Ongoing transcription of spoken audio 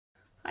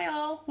Hi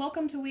all,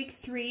 welcome to week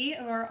 3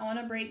 of our On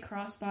a Break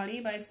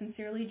Crossbody by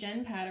Sincerely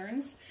Jen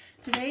Patterns.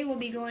 Today we'll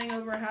be going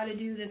over how to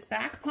do this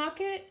back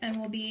pocket and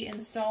we'll be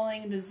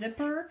installing the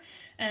zipper,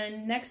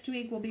 and next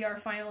week will be our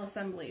final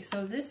assembly.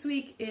 So this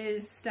week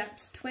is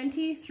steps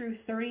 20 through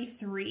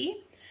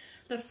 33.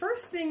 The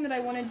first thing that I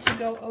wanted to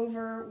go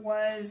over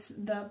was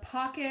the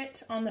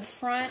pocket on the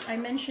front. I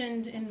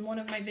mentioned in one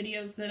of my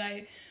videos that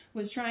I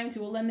was trying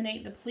to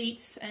eliminate the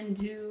pleats and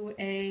do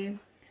a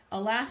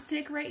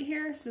elastic right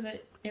here so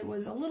that it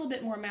was a little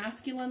bit more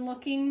masculine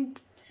looking,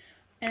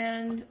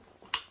 and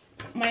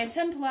my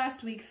attempt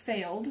last week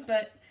failed,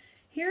 but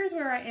here's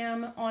where I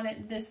am on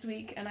it this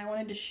week, and I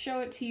wanted to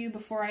show it to you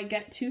before I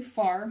get too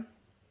far.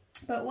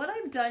 But what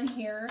I've done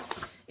here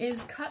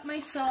is cut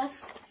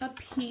myself a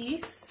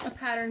piece, a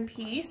pattern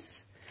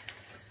piece,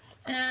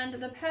 and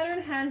the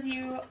pattern has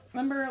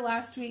remember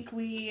last week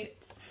we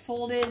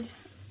folded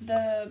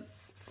the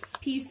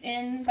piece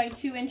in by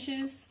 2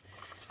 inches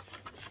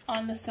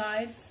on the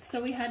sides,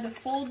 so we had to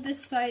fold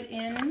this side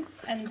in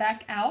and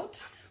back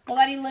out. Well,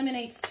 that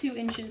eliminates 2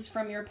 inches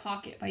from your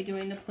pocket by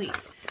doing the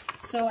pleat.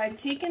 So I've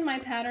taken my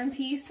pattern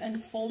piece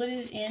and folded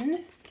it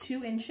in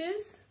 2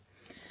 inches,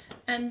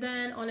 and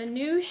then on a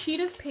new sheet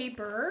of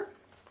paper,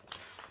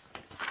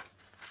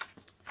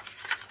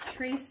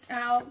 trace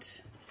out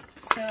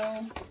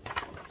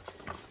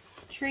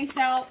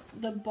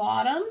the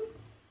bottom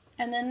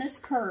and then this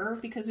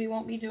curve because we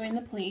won't be doing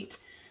the pleat.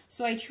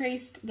 So I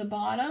traced the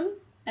bottom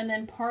and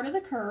then part of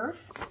the curve,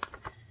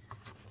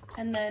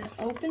 and then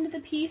opened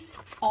the piece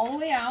all the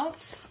way out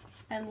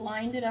and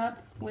lined it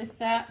up with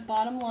that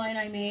bottom line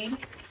I made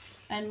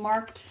and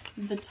marked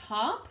the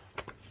top,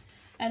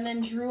 and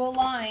then drew a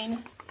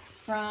line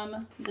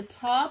from the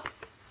top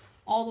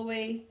all the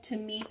way to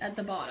meet at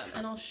the bottom.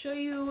 And I'll show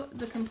you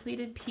the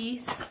completed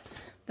piece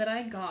that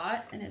I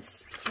got, and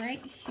it's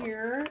right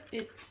here.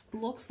 It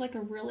looks like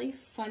a really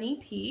funny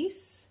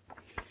piece,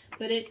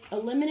 but it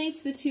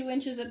eliminates the 2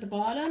 inches at the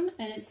bottom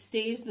and it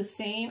stays the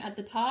same at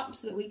the top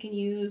so that we can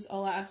use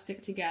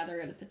elastic to gather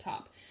it at the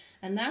top.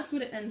 And that's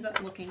what it ends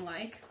up looking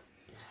like.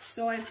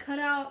 So I've cut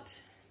out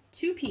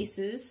 2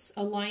 pieces,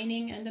 a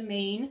lining and a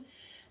main,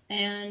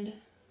 and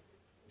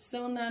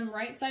sewn them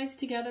right sides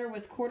together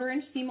with 1/4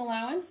 inch seam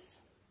allowance.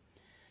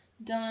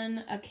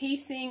 Done a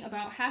casing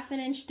about 1/2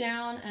 inch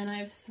down, and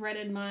I've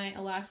threaded my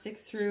elastic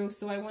through,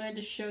 so I wanted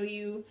to show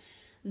you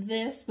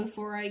this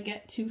before I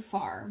get too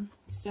far.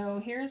 So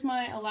here's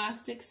my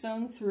elastic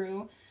sewn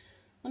through.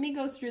 Let me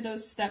go through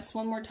those steps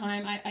one more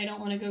time. I don't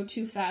want to go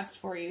too fast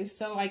for you.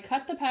 So I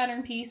cut the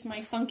pattern piece,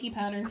 my funky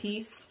pattern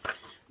piece,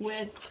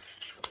 with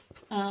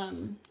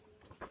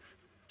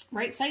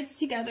right sides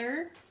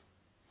together.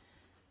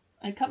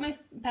 I cut my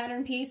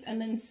pattern piece and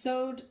then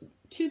sewed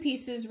 2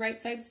 pieces right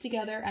sides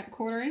together at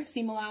 1/4 inch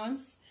seam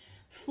allowance,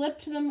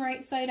 flipped them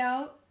right side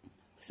out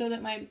so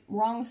that my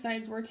wrong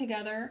sides were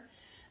together,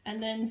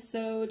 and then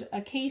sewed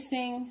a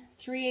casing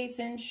 3/8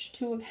 inch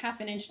to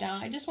 1/2 inch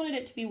down. I just wanted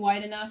it to be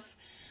wide enough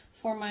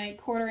for my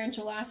 1/4 inch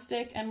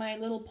elastic, and my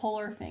little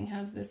puller thing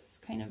has this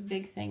kind of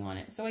big thing on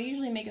it. So I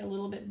usually make a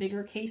little bit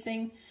bigger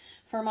casing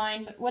for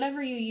mine, but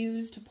whatever you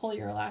use to pull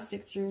your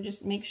elastic through,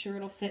 just make sure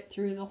it'll fit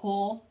through the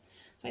hole.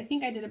 So I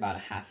think I did about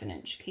 1/2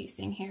 inch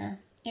casing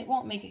here. It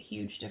won't make a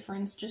huge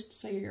difference, just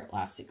so your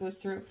elastic goes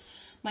through.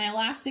 My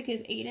elastic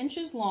is 8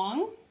 inches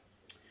long.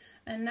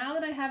 And now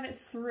that I have it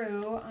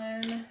through,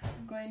 I'm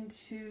going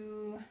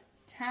to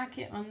tack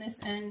it on this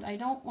end. I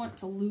don't want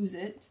to lose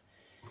it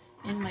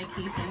in my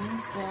casing,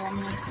 so I'm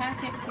going to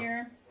tack it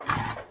here.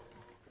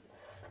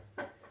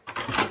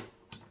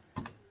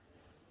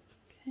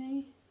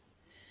 Okay.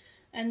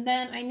 And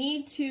then I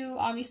need to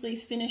obviously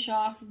finish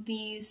off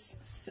these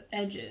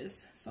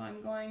edges. So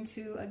I'm going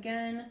to,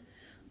 again,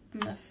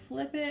 I'm going to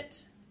flip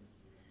it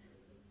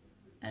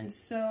and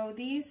sew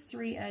these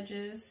 3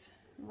 edges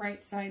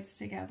right sides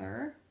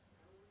together.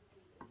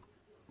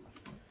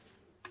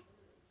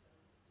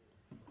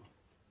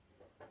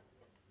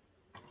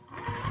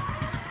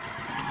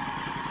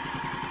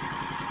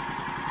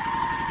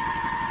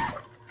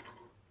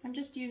 I'm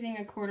just using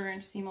a 1/4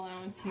 inch seam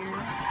allowance here.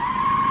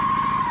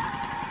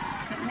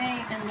 It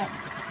may end up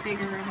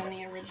bigger than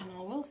the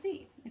original. We'll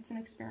see. It's an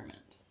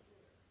experiment.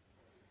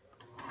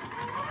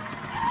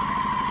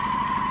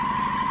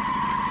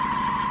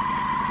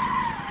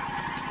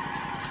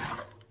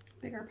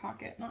 Bigger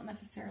pocket, not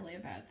necessarily a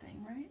bad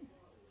thing, right?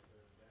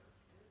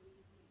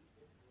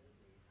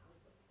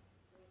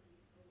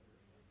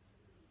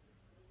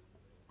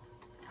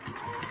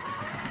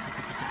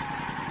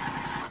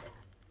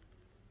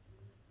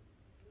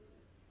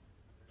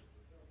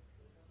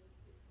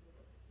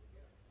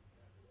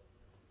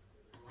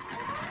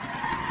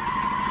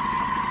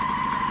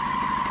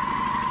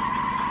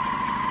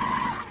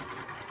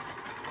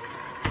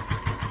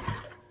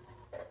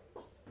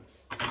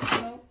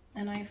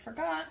 And I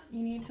forgot,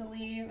 you need to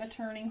leave a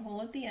turning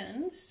hole at the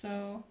end,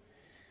 so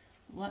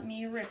let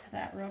me rip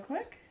that real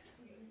quick.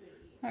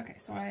 Okay,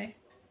 so I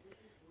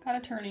got a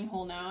turning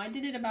hole now. I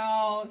did it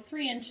about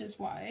 3 inches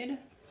wide.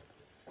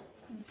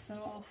 And so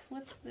I'll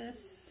flip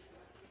this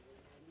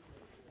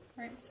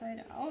right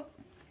side out.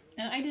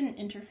 And I didn't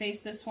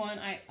interface this one.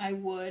 I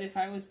would if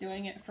I was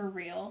doing it for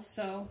real.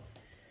 So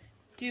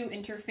do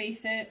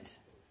interface it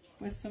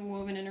with some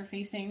woven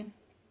interfacing.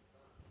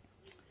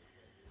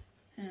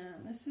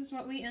 And this is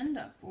what we end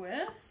up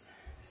with.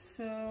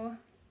 So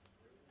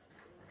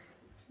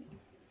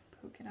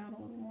poke it out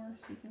a little more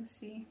so you can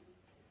see.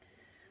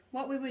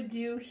 What we would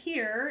do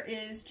here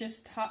is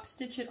just top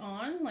stitch it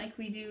on like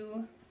we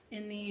do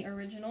in the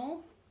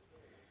original.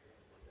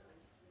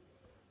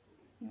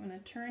 You want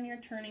to turn your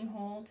turning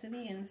hole to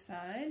the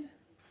inside.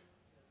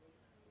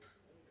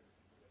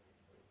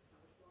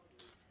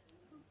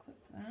 I'll clip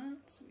that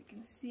so we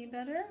can see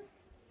better.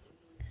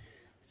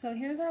 So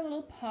here's our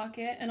little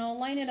pocket, and I'll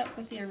line it up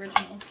with the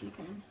original so you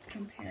can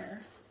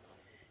compare.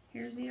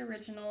 Here's the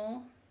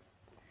original,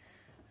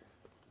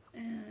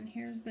 and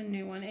here's the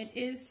new one. It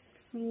is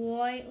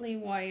slightly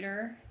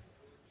wider.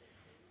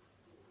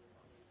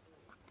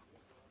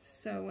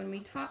 So when we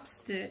top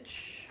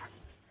stitch,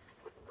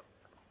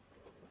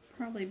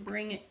 probably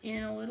bring it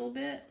in a little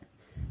bit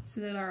so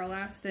that our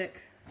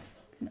elastic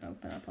can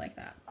open up like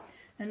that.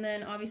 And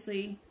then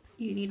obviously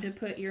you need to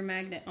put your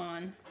magnet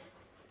on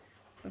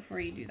before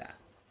you do that.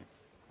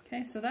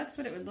 Okay, so that's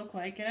what it would look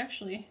like.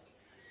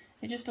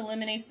 It just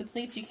eliminates the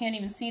pleats. You can't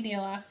even see the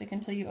elastic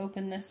until you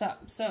open this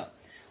up. So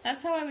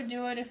that's how I would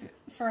do it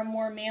for a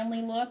more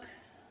manly look.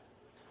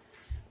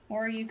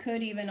 Or you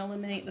could even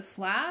eliminate the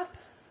flap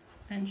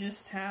and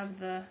just have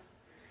the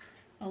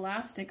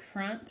elastic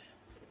front.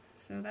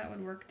 So that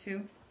would work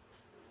too.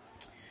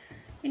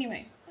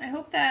 Anyway, I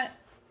hope that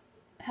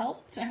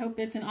helped. I hope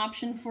it's an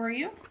option for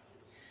you.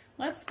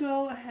 Let's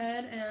go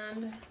ahead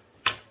and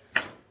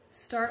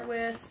start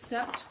with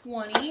step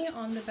 20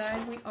 on the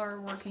bag we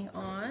are working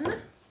on.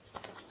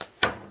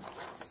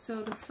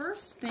 So the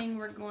first thing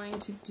we're going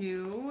to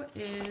do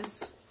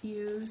is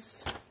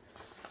use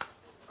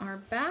our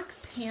back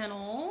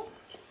panel,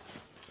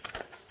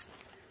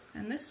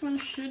 and this one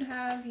should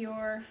have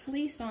your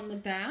fleece on the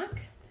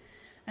back,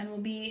 and we'll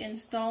be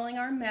installing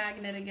our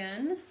magnet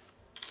again.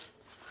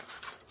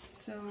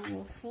 So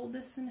we'll fold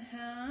this in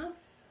half.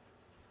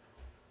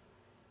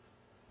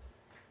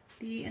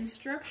 The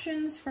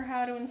instructions for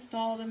how to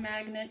install the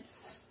magnet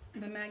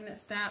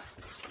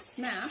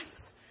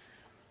snaps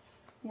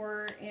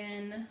were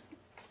in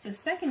the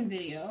second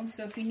video.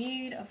 So if you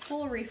need a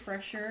full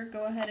refresher,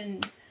 go ahead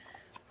and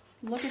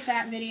look at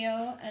that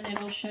video and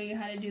it'll show you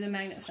how to do the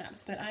magnet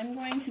snaps. But I'm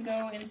going to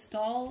go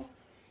install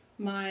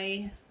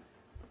my,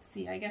 let's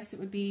see, I guess it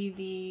would be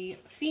the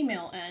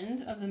female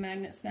end of the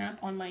magnet snap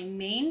on my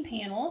main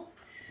panel.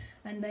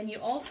 And then you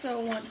also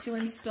want to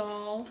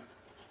install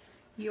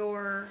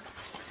your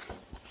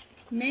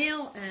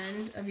male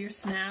end of your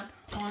snap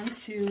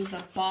onto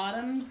the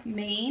bottom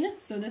main.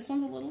 So this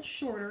one's a little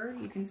shorter,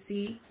 you can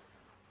see.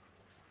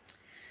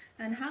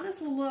 And how this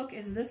will look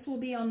is this will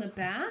be on the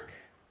back.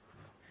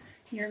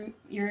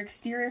 Your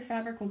exterior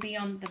fabric will be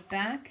on the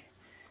back,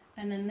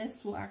 and then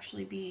this will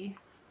actually be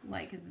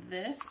like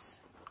this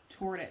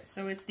toward it.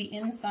 So it's the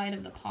inside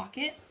of the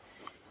pocket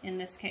in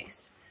this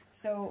case.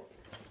 So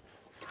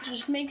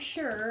just make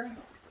sure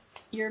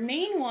your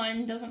main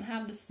one doesn't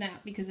have the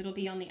snap because it'll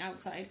be on the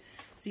outside.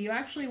 So you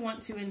actually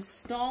want to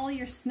install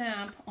your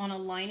snap on a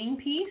lining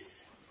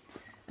piece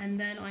and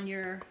then on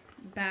your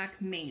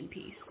back main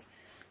piece.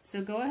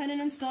 So go ahead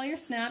and install your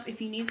snap. If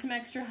you need some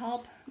extra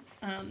help,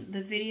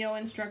 the video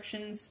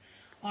instructions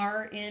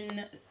are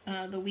in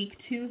the week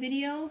 2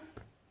 video.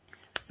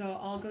 So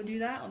I'll go do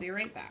that. I'll be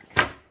right back.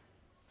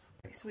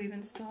 Okay, so we've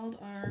installed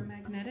our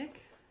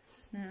magnetic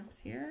snaps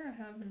here.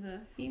 I have the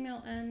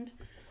female end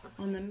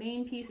on the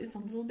main piece. It's a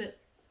little bit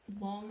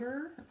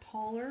longer or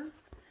taller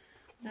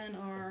than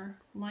our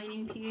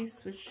lining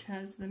piece, which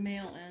has the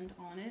male end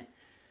on it.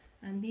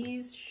 And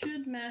these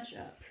should match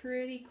up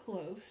pretty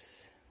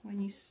close when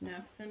you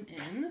snap them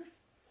in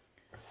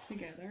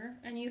together.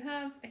 And you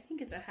have, I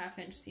think it's a 1/2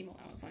 inch seam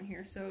allowance on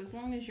here, so as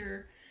long as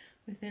you're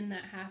within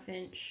that 1/2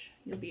 inch,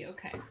 you'll be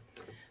okay.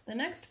 The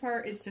next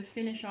part is to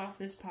finish off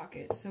this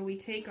pocket. So we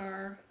take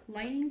our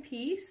lining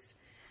piece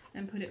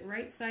and put it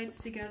right sides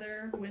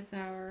together with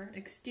our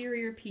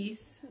exterior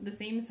piece, the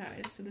same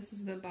size. So this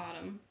is the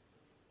bottom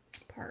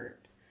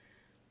part,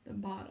 the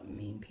bottom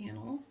main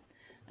panel.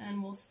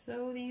 And we'll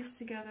sew these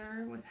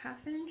together with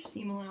 1/2 inch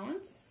seam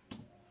allowance.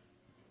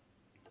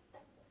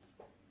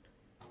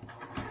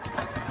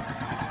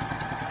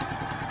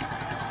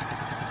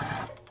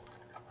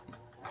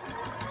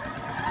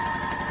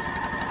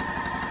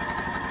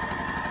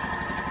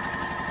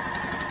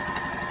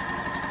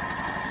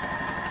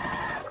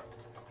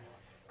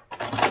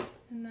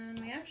 And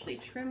then we actually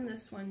trim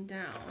this one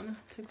down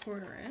to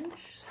 1/4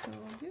 inch, so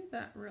we'll do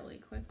that really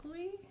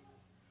quickly.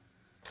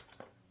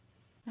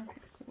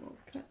 Okay, so we'll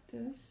cut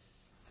this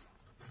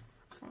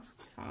across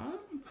the top.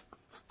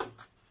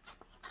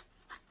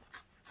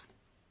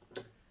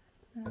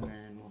 And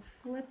then we'll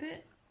flip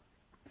it.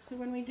 So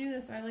when we do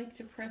this, I like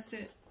to press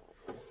it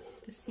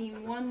the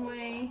seam one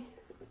way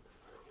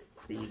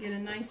so you get a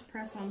nice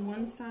press on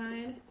one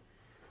side,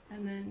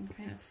 and then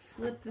kind of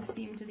flip the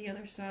seam to the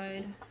other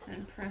side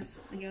and press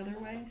the other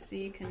way so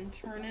you can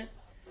turn it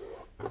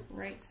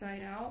right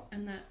side out,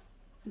 and that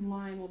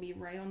line will be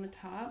right on the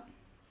top.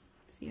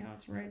 See how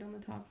it's right on the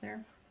top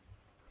there?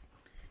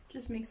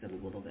 Just makes it a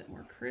little bit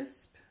more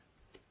crisp.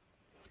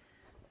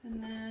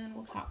 And then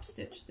we'll top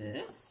stitch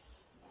this.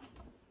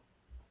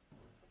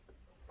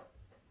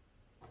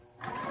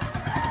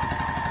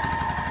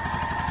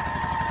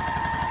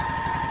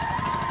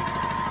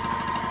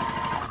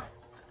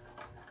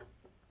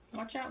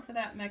 Watch out for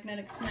that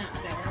magnetic snap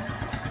there.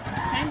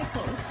 It's kind of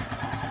close.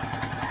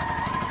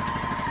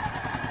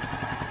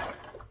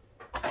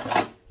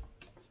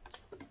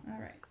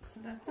 Alright, so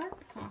that's our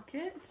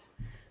pocket.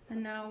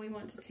 And now we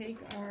want to take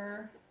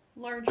our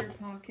larger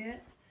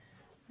pocket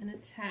and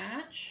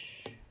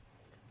attach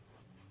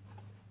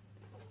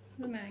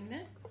the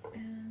magnet.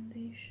 And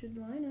they should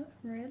line up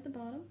right at the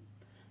bottom.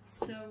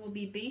 So we'll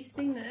be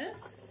basting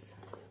this.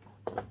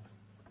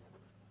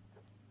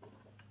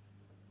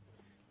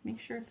 Make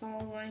sure it's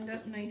all lined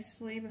up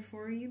nicely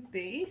before you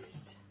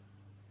baste.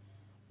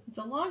 It's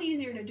a lot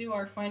easier to do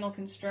our final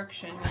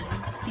construction when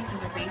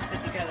pieces are basted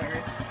together.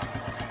 It's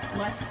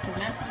less to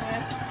mess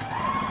with.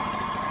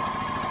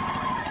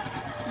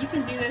 You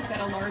can do this at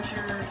a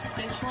larger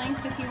stitch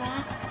length if you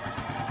want.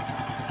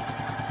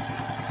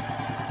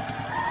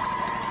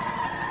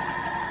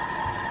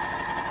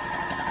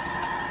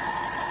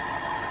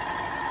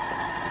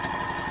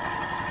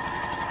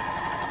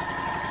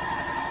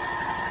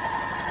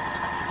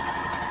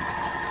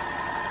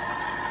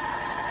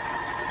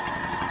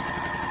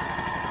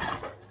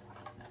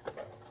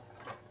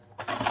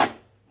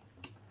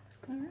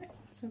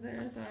 So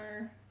there's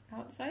our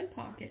outside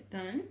pocket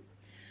done.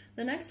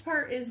 The next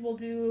part is we'll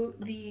do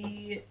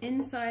the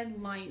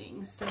inside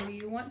lining. So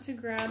you want to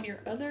grab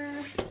your other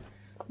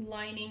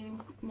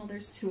lining, well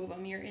there's two of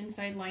them, your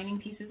inside lining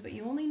pieces, but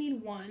you only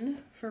need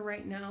one for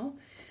right now.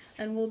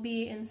 And we'll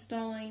be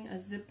installing a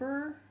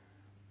zipper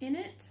in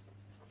it.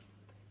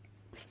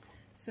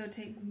 So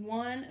take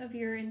one of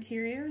your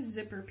interior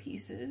zipper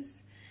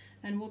pieces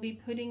and we'll be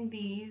putting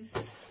these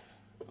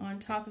on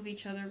top of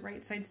each other,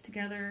 right sides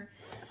together,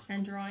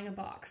 and drawing a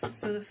box.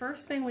 So the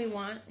first thing we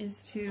want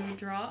is to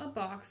draw a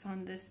box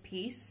on this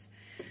piece.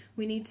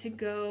 We need to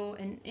go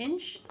an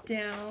inch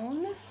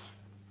down.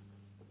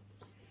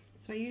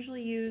 So I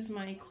usually use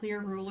my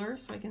clear ruler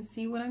so I can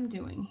see what I'm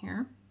doing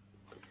here.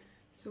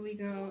 So we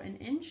go an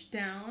inch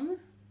down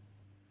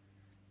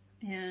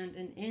and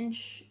an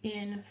inch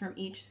in from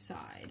each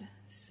side.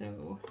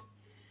 So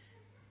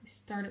we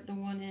start at the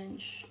 1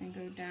 inch and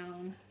go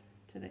down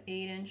to the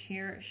 8 inch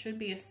here. It should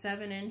be a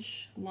 7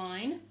 inch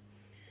line.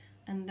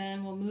 And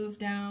then we'll move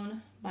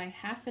down by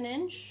 1/2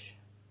 inch.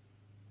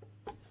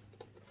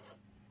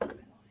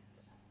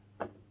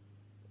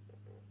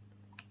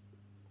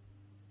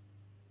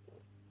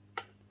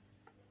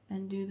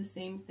 And do the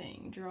same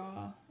thing.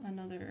 Draw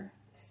another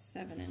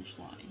 7 inch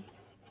line.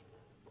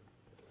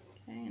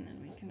 Okay, and then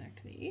we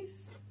connect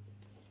these.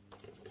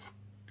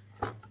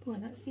 Boy,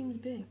 that seems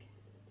big.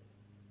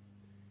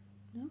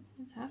 No,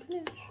 it's 1/2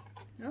 inch.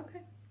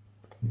 Okay.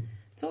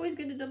 It's always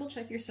good to double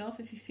check yourself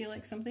if you feel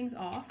like something's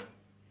off.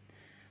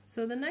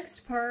 So the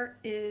next part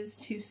is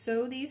to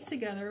sew these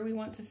together. We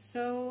want to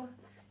sew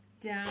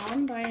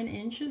down by 1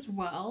 inch as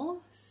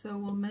well. So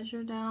we'll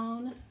measure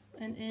down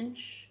 1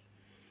 inch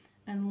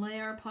and lay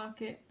our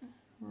pocket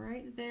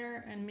right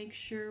there and make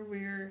sure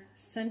we're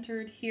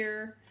centered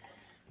here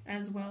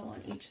as well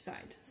on each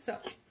side. So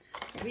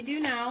what we do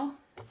now,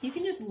 you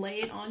can just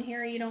lay it on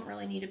here. You don't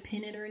really need to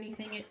pin it or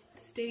anything. It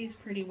stays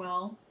pretty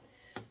well.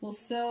 We'll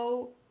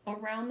sew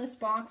around this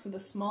box with a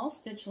small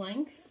stitch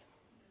length.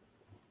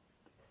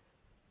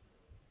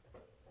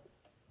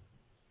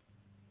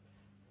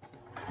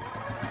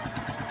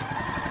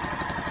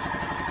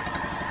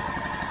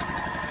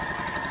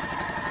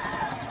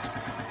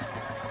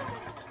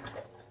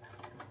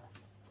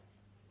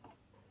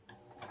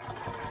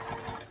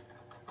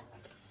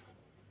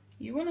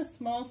 You want a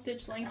small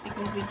stitch length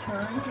because we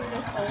turn through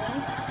this hole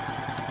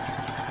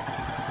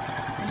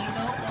and you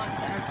don't want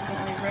to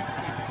accidentally rip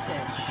that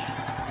stitch.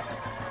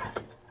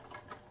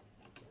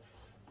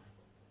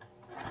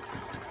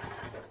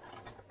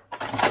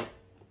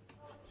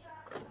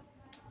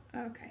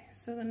 Okay,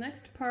 so the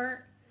next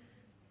part,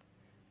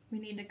 we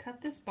need to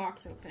cut this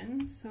box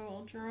open. So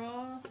I'll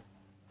draw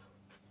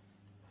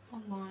a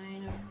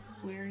line of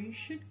where you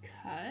should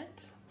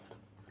cut.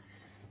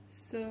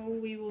 So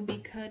we will be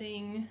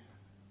cutting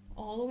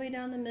all the way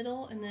down the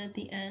middle, and then at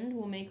the end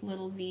we'll make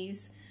little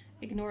V's.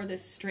 Ignore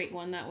this straight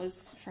one, that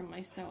was from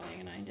my sewing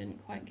and I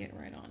didn't quite get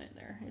right on it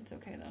there. It's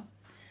okay though.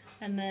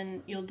 And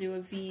then you'll do a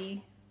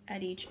V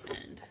at each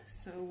end.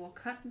 So we'll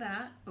cut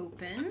that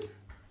open.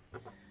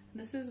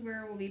 This is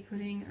where we'll be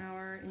putting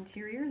our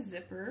interior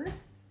zipper.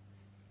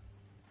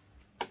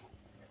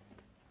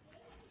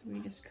 So we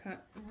just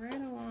cut right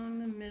along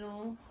the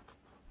middle,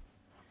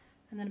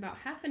 and then about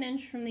 1/2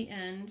 inch from the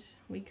end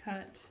we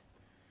cut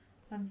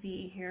a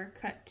V here.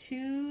 Cut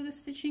to the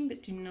stitching,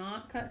 but do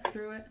not cut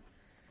through it.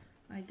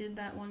 I did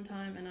that one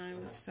time and I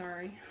was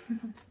sorry.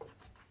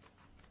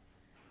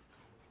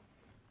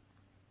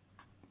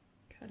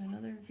 Cut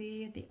another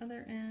V at the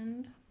other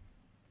end.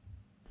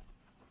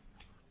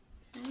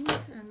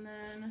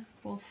 then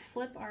we'll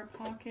flip our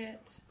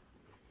pocket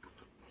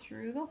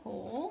through the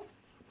hole.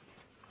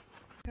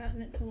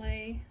 Gotten it to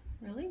lay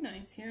really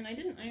nice here, and I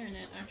didn't iron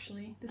it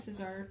actually. This is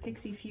our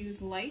Pixie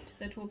Fuse Light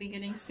that we'll be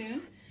getting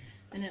soon,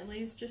 and it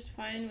lays just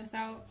fine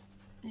without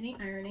any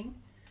ironing.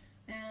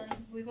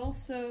 And we've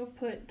also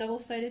put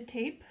double-sided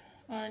tape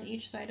on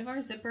each side of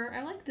our zipper.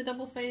 I like the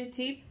double-sided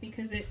tape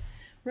because it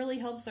really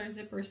helps our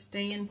zipper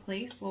stay in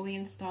place while we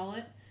install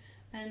it.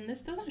 And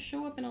this doesn't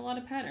show up in a lot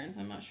of patterns.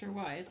 I'm not sure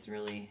why. It's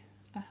really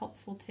a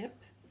helpful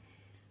tip.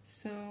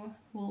 So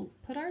we'll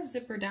put our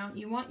zipper down.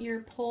 You want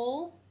your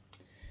pole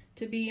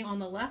to be on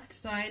the left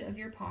side of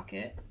your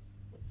pocket,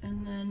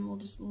 and then we'll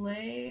just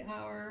lay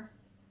our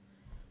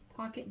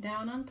pocket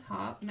down on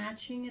top,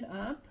 matching it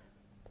up.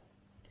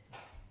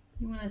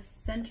 You want to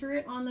center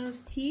it on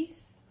those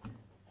teeth,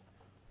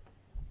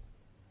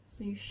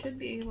 so you should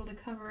be able to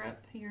cover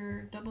up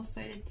your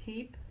double-sided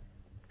tape,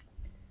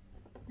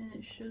 and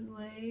it should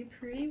lay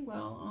pretty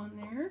well on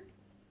there.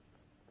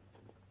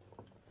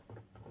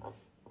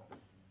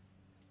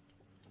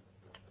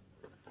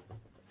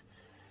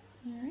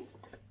 Alright,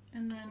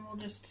 and then we'll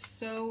just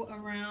sew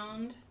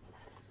around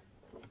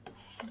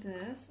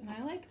this, and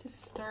I like to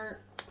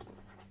start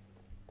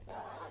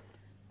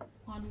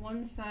on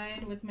one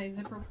side with my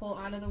zipper pull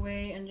out of the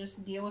way and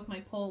just deal with my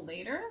pull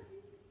later.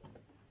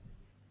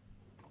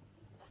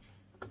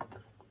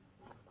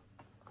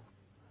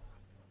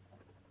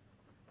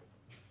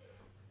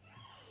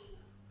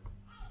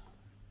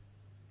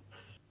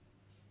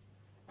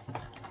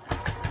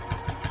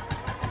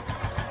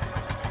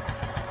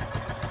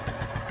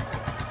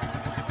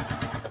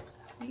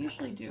 I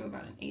usually do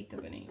about 1/8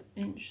 of an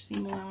inch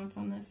seam allowance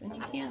on this, and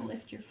you can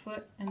lift your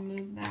foot and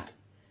move that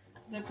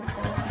zipper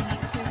pull if you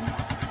need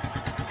to.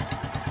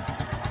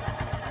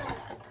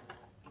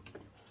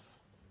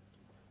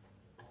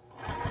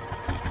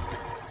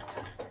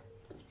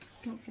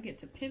 Don't forget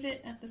to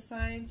pivot at the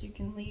sides. You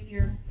can leave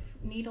your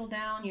needle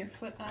down, your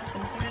foot up,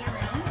 and pivot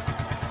around.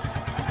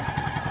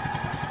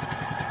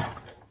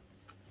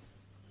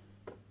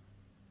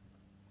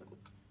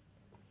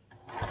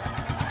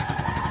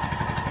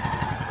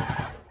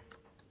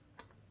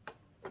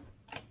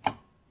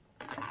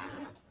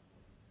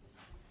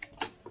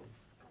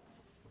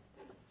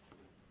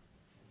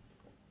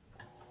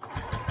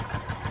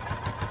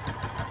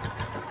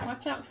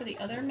 Watch out for the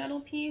other metal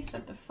piece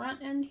at the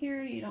front end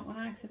here. You don't want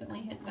to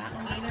accidentally hit that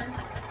one either.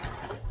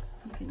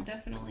 You can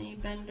definitely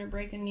bend or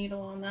break a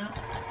needle on that.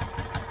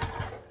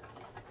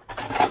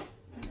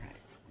 Alright,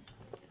 so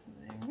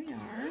there we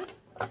are.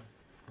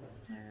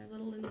 Our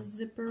little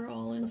zipper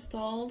all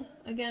installed.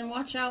 Again,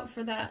 watch out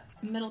for that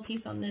metal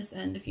piece on this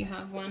end if you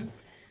have one.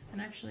 And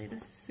actually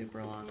this is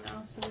super long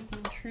now, so we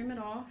can trim it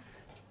off.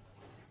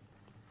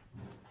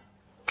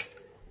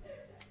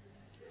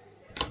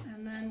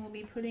 And then we'll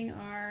be putting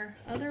our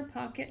other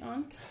pocket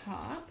on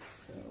top.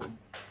 So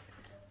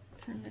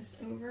turn this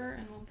over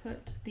and we'll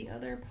put the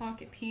other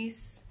pocket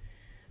piece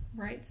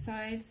right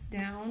sides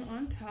down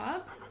on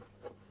top.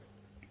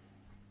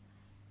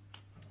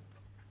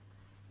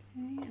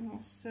 Okay, and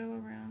we'll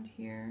sew around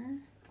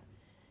here.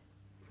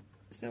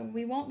 So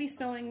we won't be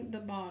sewing the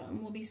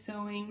bottom, we'll be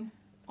sewing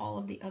all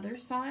of the other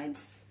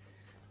sides.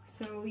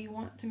 So you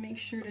want to make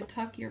sure to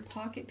tuck your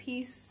pocket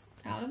piece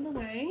out of the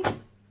way.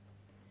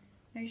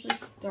 I usually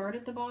start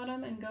at the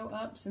bottom and go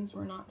up since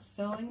we're not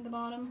sewing the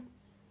bottom.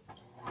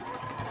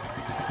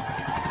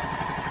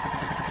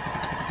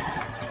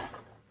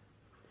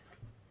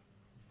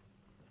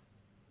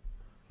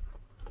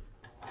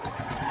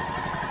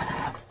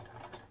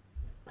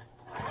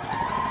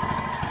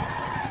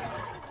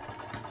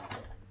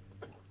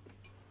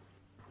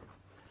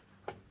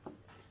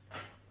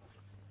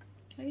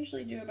 I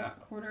usually do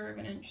about 1/4 of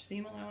an inch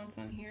seam allowance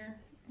on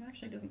here. It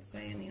actually doesn't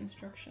say in the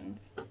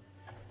instructions.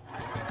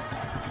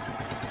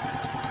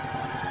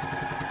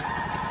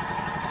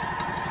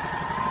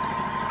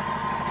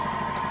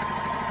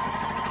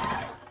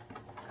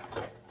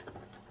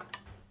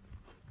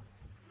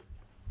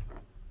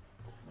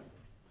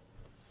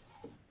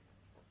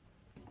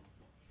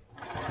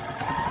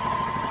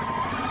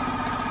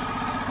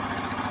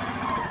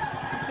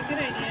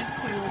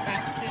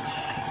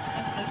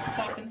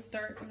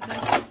 Start of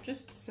this,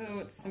 just so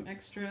it's some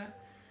extra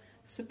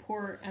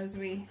support as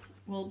we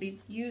will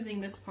be using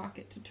this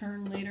pocket to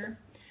turn later.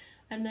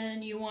 And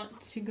then you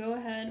want to go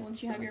ahead,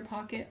 once you have your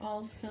pocket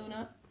all sewn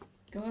up,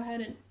 go ahead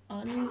and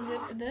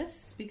unzip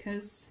this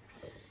because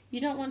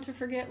you don't want to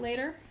forget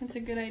later. It's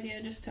a good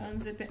idea just to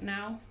unzip it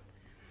now.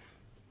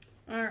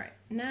 Alright,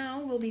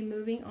 now we'll be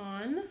moving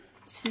on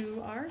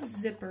to our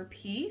zipper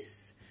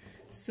piece.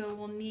 So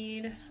we'll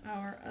need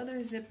our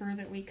other zipper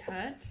that we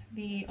cut,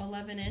 the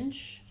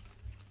 11-inch.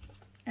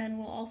 And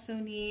we'll also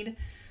need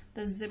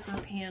the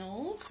zipper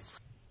panels.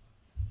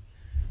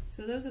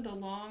 So those are the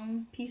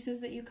long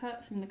pieces that you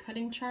cut from the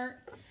cutting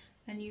chart,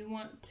 and you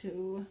want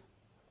to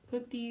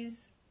put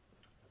these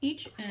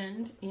each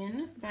end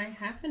in by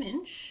 1/2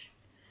 inch.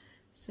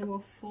 So we'll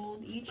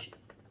fold each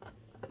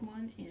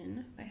one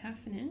in by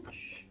 1/2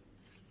 inch.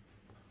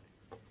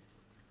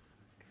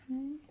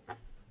 Okay.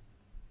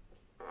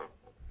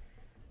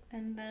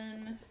 And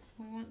then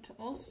we want to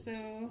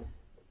also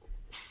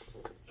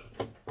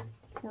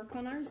work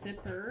on our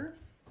zipper.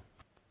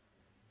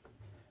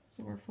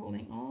 So we're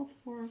folding all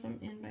 4 of them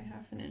in by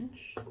 1/2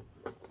 inch.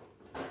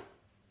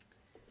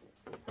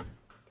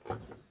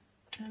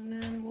 And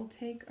then we'll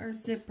take our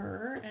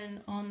zipper,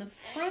 and on the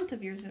front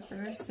of your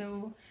zipper,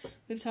 so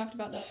we've talked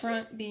about the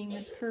front being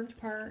this curved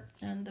part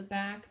and the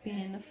back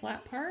being the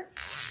flat part.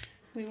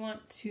 We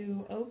want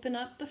to open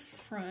up the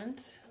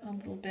front a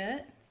little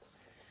bit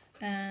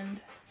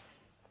and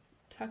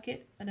tuck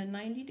it at a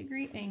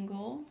 90-degree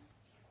angle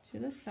to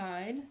the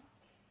side.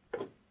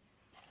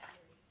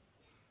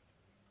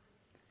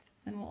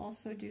 And we'll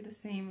also do the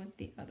same with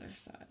the other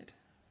side.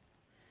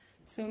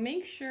 So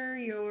make sure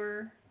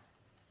your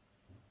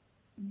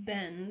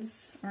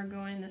bends are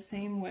going the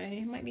same way.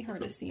 It might be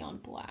hard to see on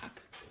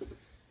black,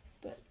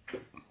 but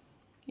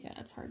yeah,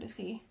 it's hard to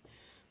see.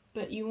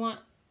 But you want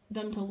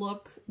them to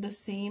look the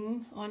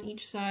same on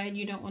each side.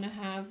 You don't want to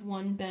have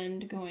one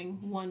bend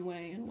going one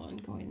way and one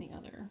going the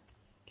other.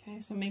 Okay,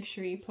 so make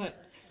sure you put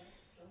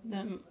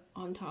them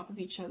on top of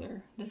each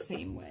other the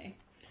same way.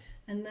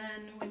 And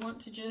then we want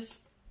to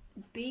just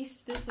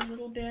baste this a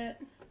little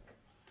bit.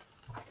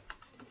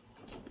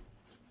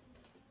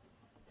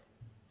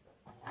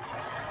 I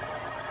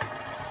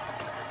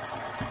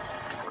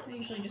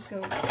usually just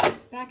go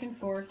back and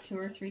forth 2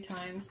 or 3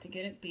 times to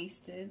get it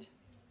basted.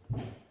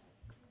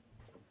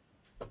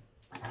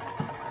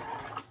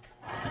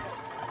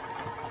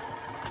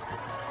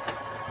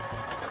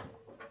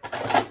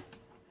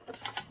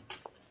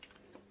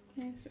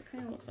 Okay, so it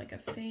kind of looks like a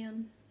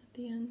fan at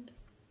the end,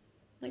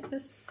 like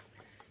this.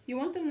 You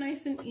want them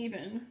nice and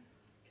even,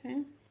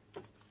 okay?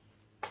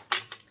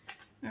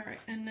 All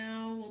right, and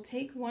now we'll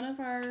take one of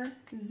our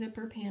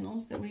zipper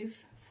panels that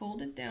we've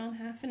folded down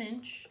 1/2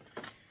 inch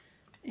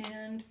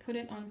and put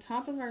it on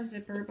top of our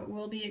zipper, but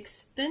we'll be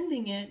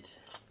extending it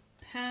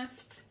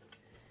past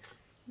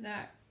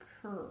that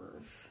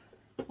curve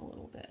a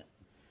little bit.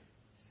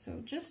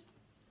 So just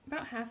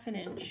about 1/2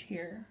 inch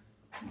here.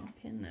 I'll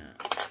pin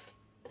that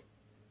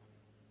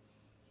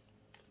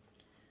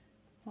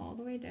all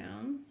the way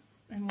down,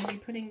 and we'll be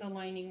putting the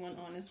lining one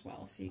on as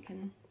well, so you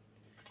can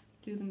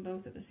do them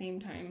both at the same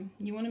time.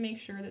 You want to make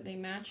sure that they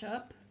match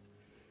up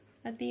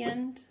at the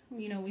end.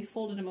 You know, we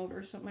folded them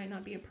over, so it might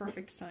not be a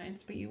perfect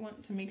science, but you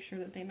want to make sure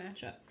that they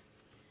match up.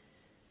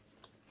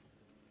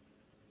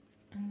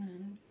 And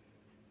then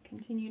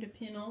continue to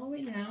pin all the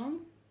way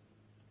down.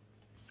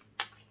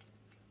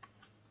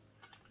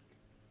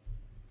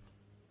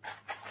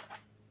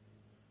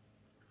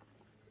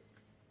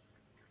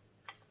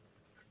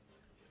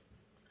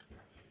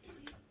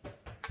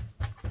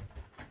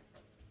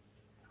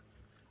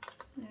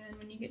 And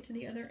when you get to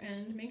the other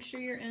end, make sure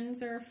your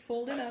ends are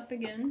folded up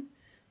again,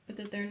 but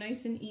that they're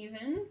nice and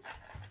even.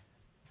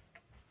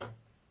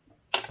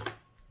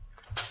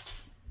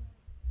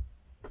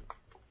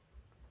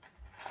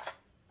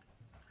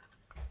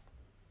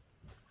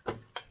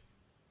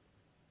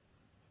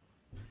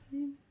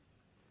 Okay.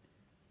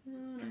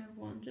 And I have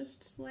one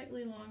just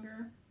slightly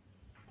longer.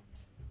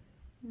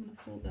 I'm going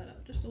to fold that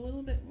up just a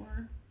little bit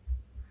more.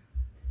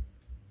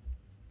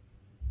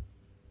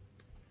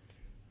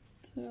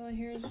 So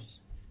here's what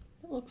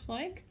it looks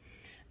like.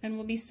 And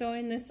we'll be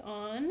sewing this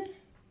on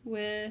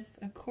with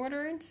a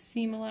 1/4 inch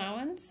seam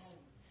allowance.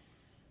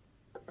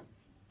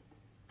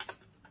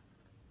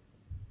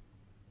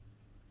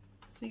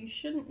 So you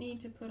shouldn't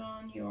need to put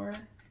on your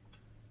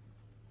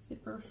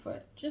zipper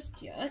foot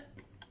just yet.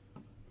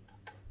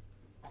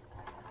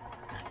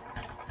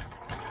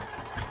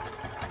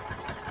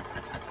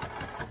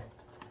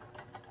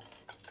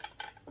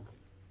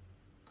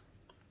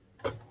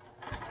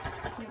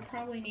 You'll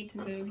probably need to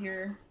move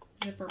your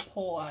zipper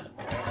pull out of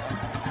the way though.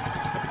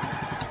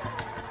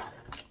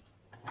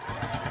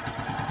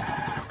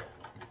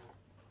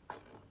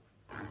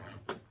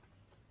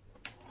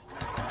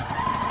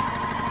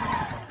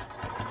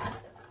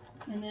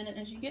 And then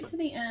as you get to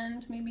the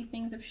end, maybe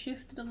things have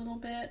shifted a little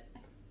bit. I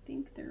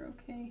think they're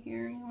okay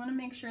here. You want to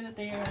make sure that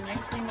they are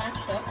nicely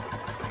matched up.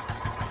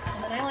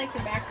 And then I like to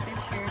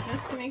backstitch here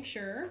just to make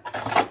sure.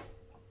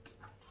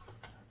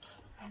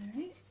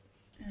 Alright,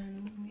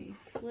 and we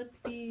flip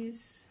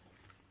these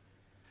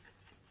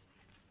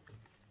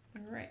the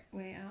right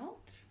way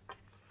out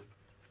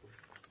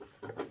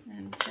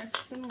and press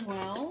them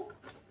well.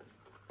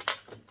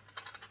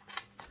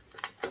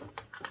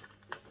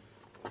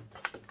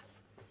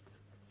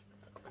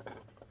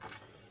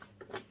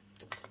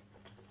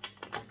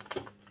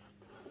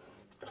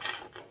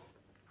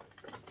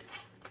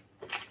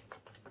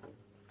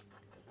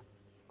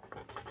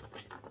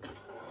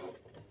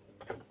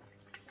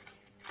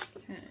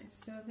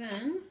 So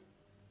then,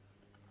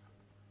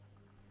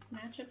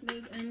 match up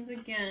those ends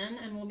again,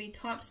 and we'll be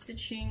top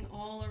stitching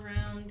all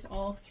around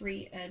all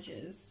 3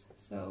 edges.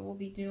 So we'll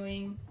be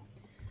doing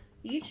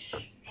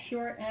each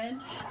short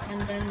edge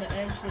and then the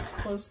edge that's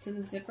close to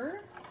the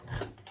zipper.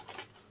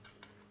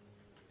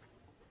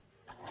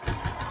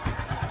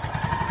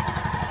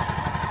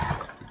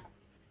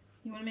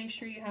 You want to make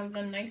sure you have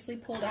them nicely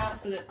pulled out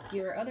so that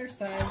your other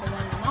side, the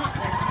one not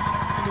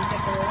next of the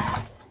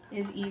zipper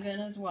is even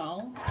as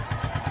well.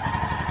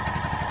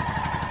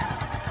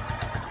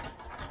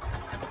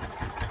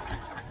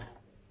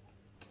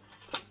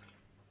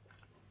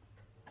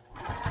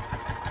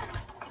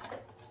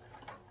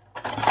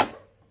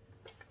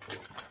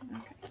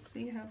 So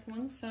you have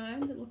one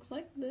side that looks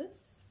like this,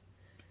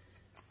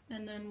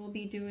 and then we'll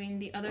be doing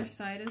the other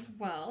side as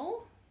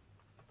well.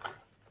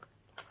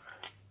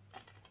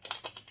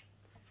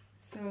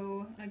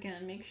 So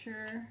again, make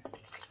sure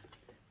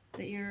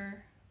that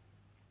your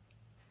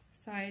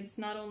sides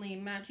not only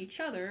match each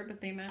other,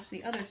 but they match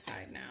the other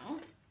side now.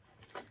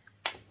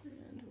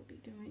 And we'll be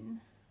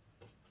doing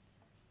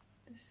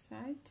this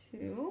side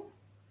too.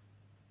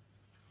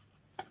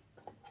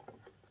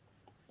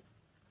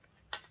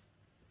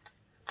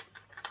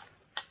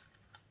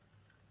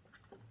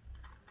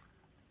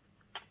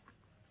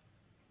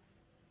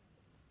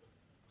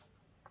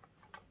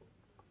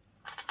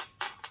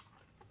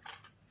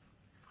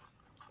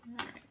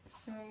 Alright,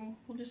 so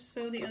we'll just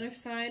sew the other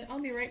side. I'll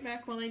be right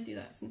back while I do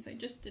that since I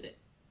just did it.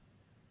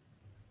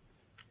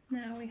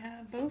 Now we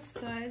have both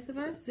sides of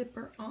our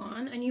zipper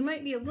on, and you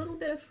might be a little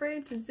bit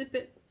afraid to zip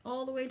it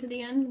all the way to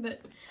the end,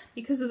 but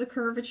because of the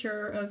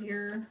curvature of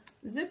your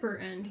zipper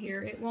end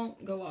here, it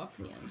won't go off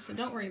the end, so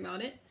don't worry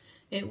about it.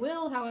 It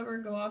will, however,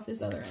 go off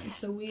this other end,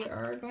 so we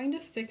are going to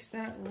fix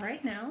that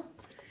right now.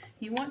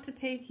 You want to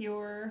take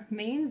your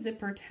main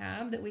zipper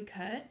tab that we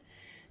cut,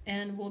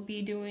 and we'll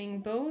be doing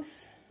both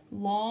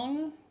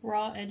long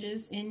raw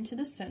edges into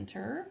the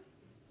center.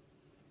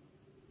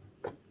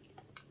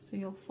 So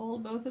you'll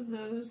fold both of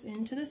those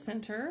into the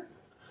center,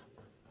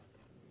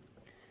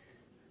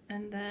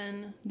 and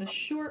then the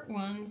short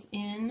ones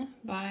in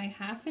by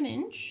 1/2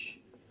 inch.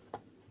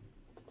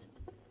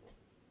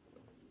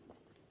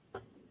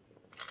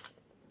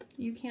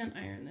 You can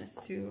iron this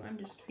too, I'm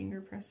just finger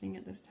pressing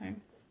it this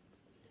time.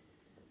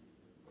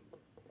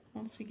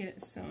 Once we get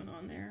it sewn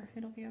on there,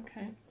 it'll be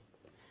okay.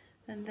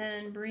 And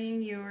then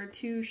bring your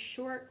two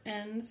short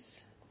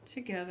ends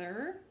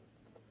together.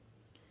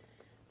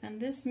 And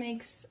this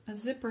makes a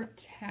zipper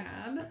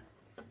tab.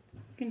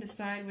 You can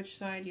decide which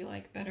side you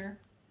like better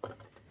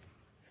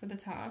for the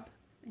top.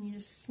 And you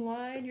just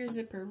slide your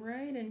zipper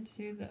right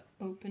into the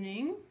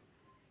opening.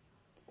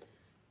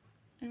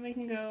 And we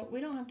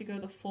don't have to go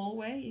the full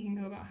way, you can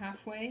go about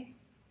halfway.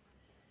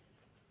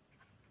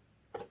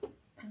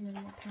 And then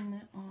we'll pin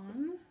it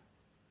on.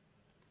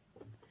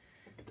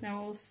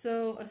 Now we'll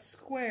sew a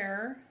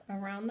square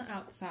around the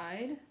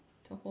outside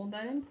to hold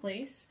that in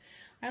place.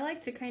 I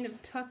like to kind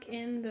of tuck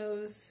in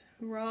those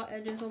raw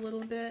edges a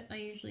little bit. I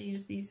usually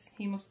use these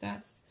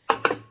hemostats.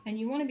 And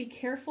you want to be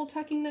careful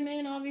tucking them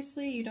in,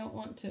 obviously. You don't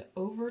want to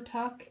over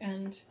tuck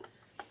and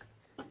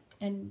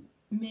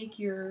make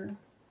your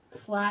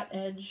flat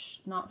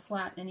edge not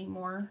flat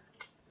anymore.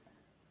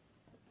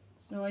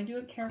 So I do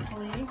it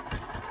carefully.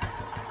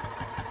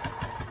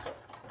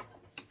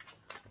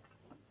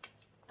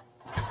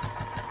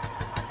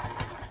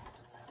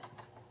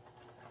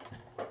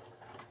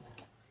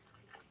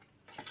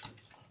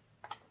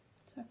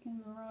 Tuck in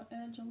the raw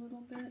edge a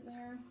little bit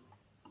there.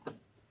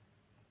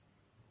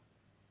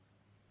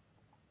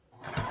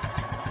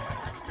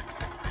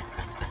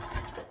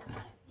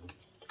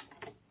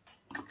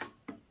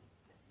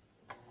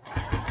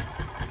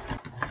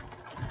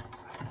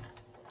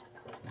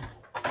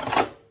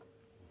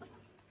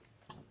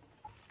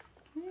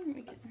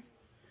 We can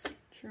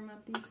trim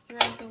up these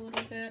threads a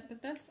little bit,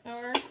 but that's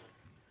our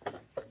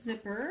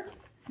zipper.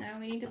 Now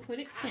we need to put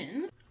it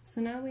in. So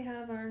now we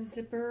have our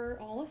zipper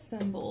all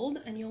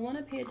assembled, and you'll want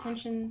to pay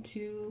attention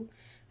to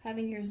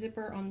having your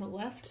zipper on the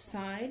left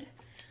side.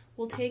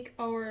 We'll take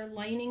our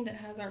lining that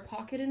has our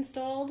pocket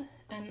installed,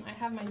 and I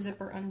have my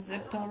zipper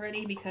unzipped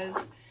already because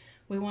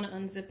we want to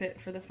unzip it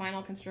for the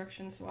final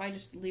construction, so I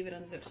just leave it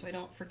unzipped so I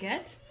don't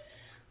forget.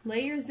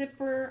 Lay your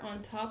zipper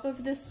on top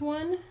of this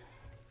one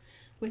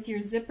with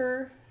your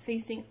zipper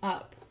facing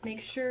up. Make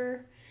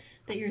sure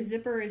that your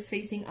zipper is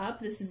facing up.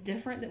 This is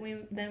different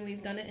than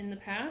we've done it in the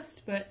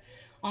past, but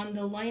on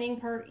the lining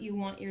part, you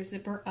want your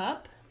zipper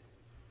up.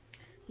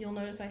 You'll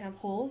notice I have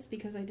holes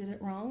because I did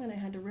it wrong and I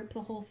had to rip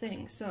the whole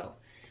thing. So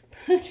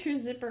put your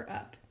zipper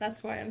up.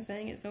 That's why I'm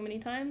saying it so many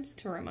times,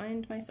 to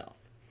remind myself.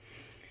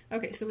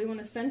 Okay, so we want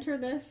to center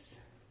this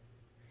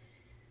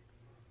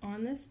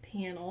on this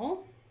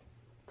panel,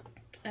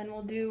 and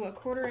we'll do a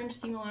 1/4 inch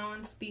seam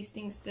allowance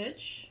basting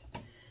stitch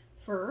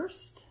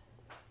first.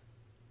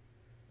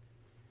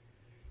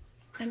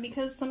 And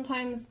because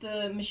sometimes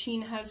the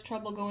machine has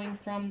trouble going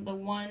from the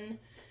 1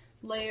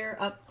 layer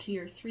up to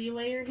your 3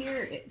 layer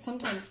here, it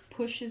sometimes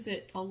pushes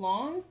it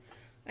along.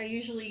 I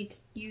usually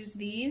use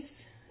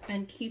these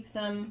and keep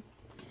them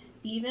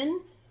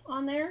even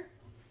on there.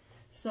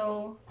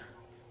 So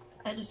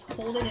I just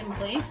hold it in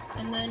place,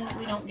 and then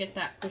we don't get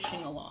that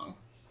pushing along.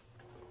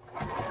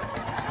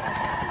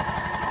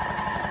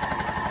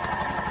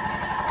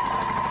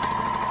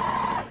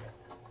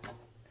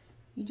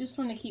 You just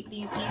want to keep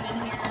these even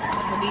here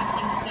with the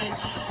basting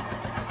stitch.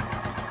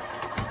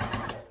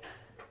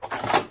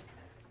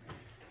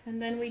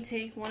 And then we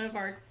take one of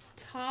our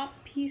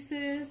top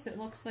pieces that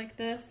looks like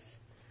this,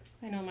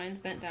 I know mine's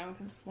bent down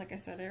because, like I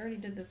said, I already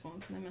did this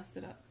once and I messed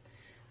it up.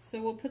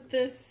 So we'll put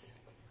this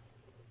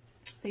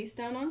face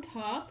down on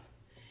top.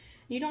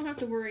 You don't have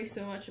to worry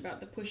so much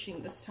about the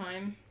pushing this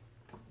time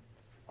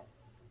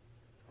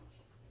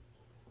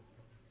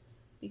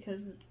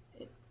because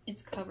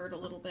it's covered a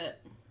little bit.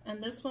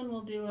 And this one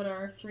we'll do at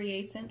our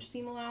 3/8 inch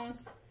seam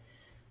allowance.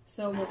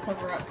 So we'll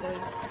cover up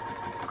those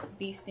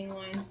basting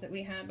lines that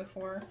we had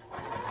before.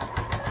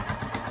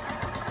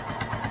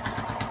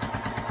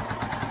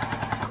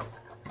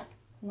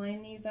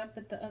 Line these up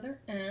at the other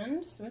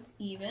end so it's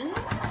even.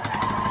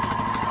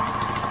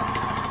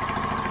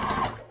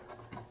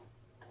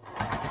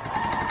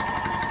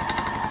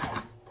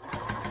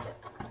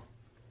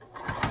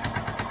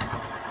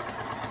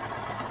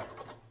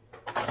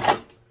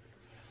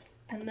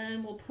 And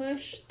then we'll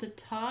push the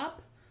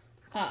top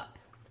up.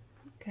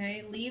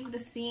 Okay, leave the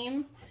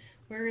seam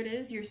where it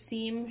is. Your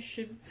seam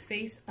should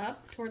face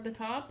up toward the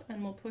top,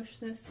 and we'll push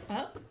this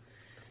up,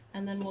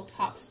 and then we'll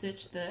top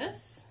stitch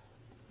this.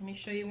 Let me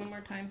show you one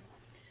more time.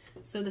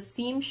 So the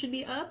seam should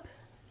be up.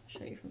 I'll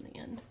show you from the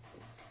end.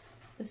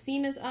 The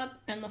seam is up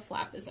and the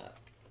flap is up.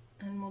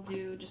 And we'll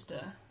do just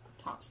a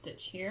top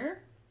stitch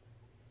here.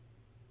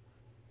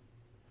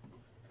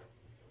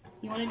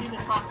 You want to do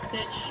the top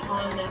stitch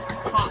on this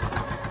top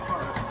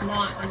part,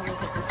 not on your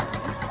zipper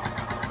side.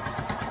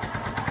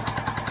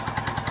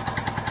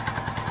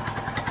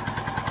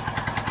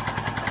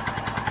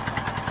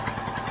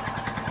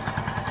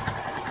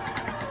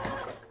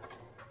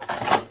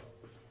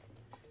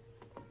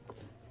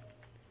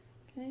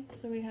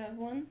 So we have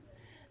one,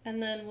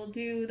 and then we'll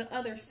do the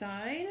other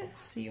side.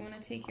 So you want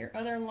to take your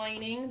other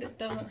lining that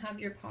doesn't have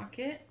your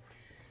pocket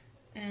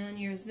and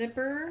your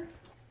zipper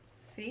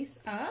face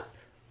up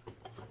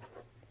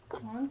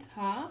on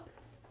top,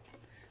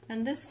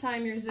 and this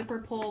time your zipper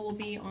pull will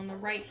be on the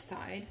right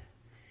side.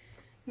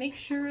 Make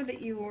sure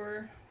that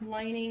your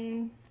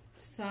lining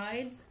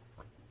sides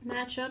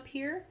match up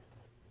here,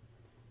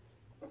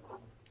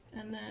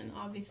 and then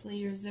obviously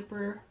your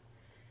zipper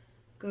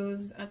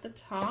goes at the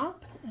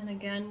top, and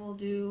again we'll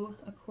do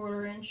a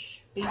 1/4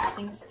 inch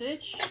basting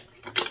stitch,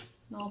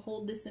 and I'll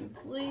hold this in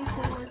place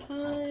one more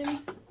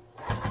time.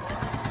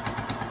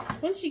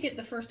 Once you get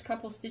the first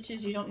couple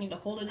stitches, you don't need to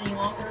hold it any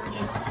longer,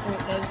 just so it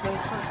does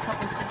those first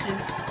couple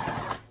stitches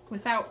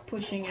without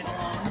pushing it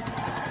along.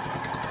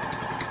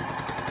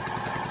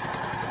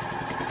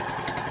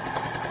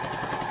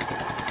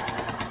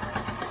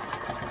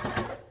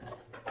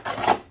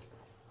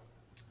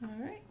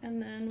 Alright, and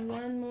then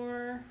one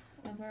more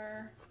of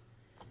our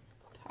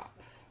top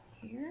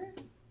here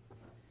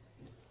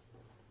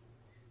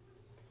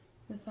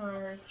with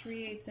our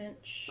 3/8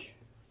 inch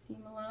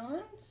seam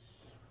allowance.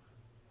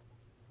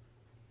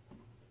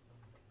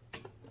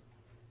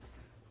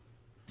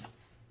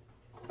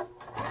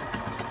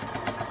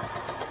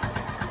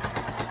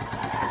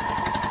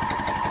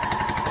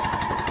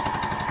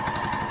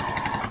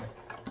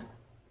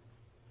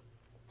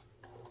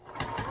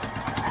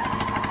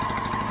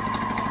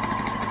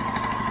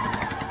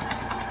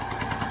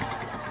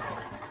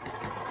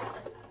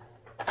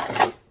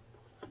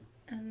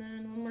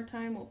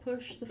 Time we'll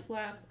push the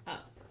flap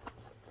up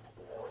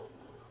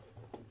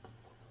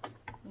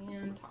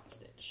and top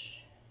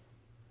stitch.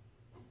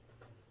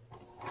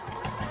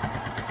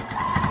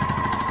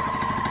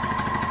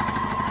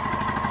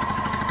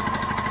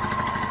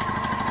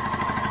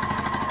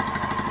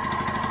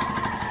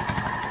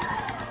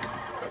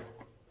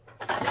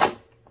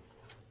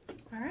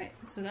 Alright,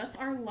 so that's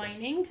our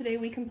lining. Today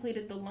we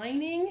completed the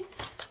lining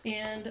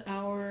and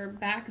our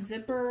back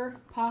zipper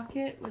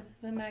pocket with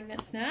the magnet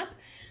snap.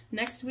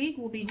 Next week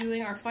we'll be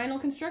doing our final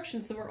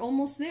construction, so we're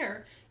almost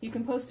there. You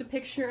can post a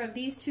picture of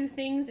these two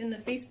things in the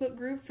Facebook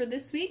group for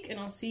this week, and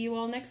I'll see you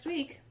all next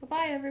week.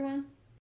 Bye-bye, everyone.